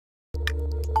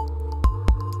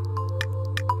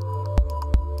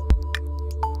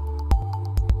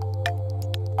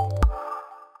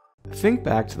Think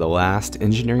back to the last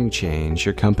engineering change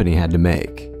your company had to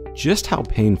make. Just how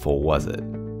painful was it?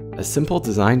 A simple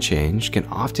design change can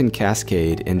often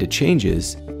cascade into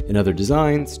changes in other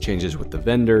designs, changes with the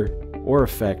vendor, or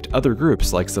affect other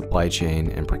groups like supply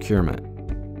chain and procurement.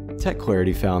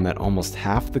 TechClarity found that almost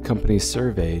half the companies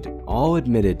surveyed all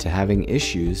admitted to having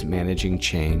issues managing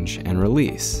change and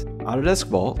release. Autodesk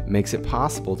Vault makes it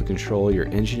possible to control your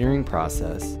engineering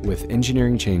process with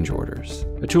engineering change orders,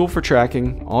 a tool for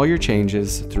tracking all your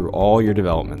changes through all your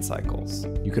development cycles.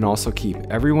 You can also keep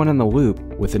everyone in the loop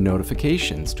with a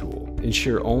notifications tool.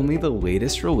 Ensure only the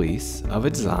latest release of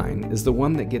a design is the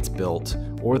one that gets built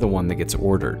or the one that gets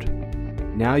ordered.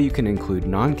 Now you can include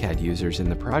non-CAD users in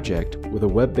the project with a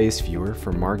web-based viewer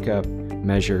for markup,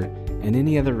 measure, and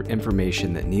any other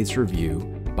information that needs review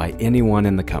by anyone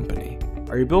in the company.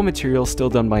 Are your bill of materials still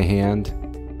done by hand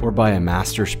or by a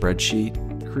master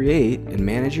spreadsheet? Create and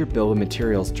manage your bill of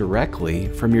materials directly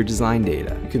from your design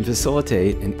data. You can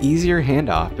facilitate an easier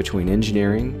handoff between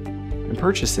engineering and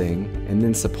purchasing and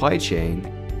then supply chain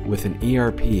with an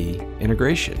ERP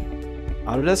integration.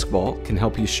 Autodesk Vault can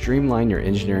help you streamline your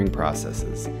engineering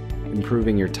processes,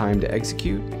 improving your time to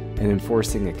execute and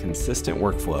enforcing a consistent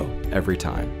workflow every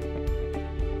time.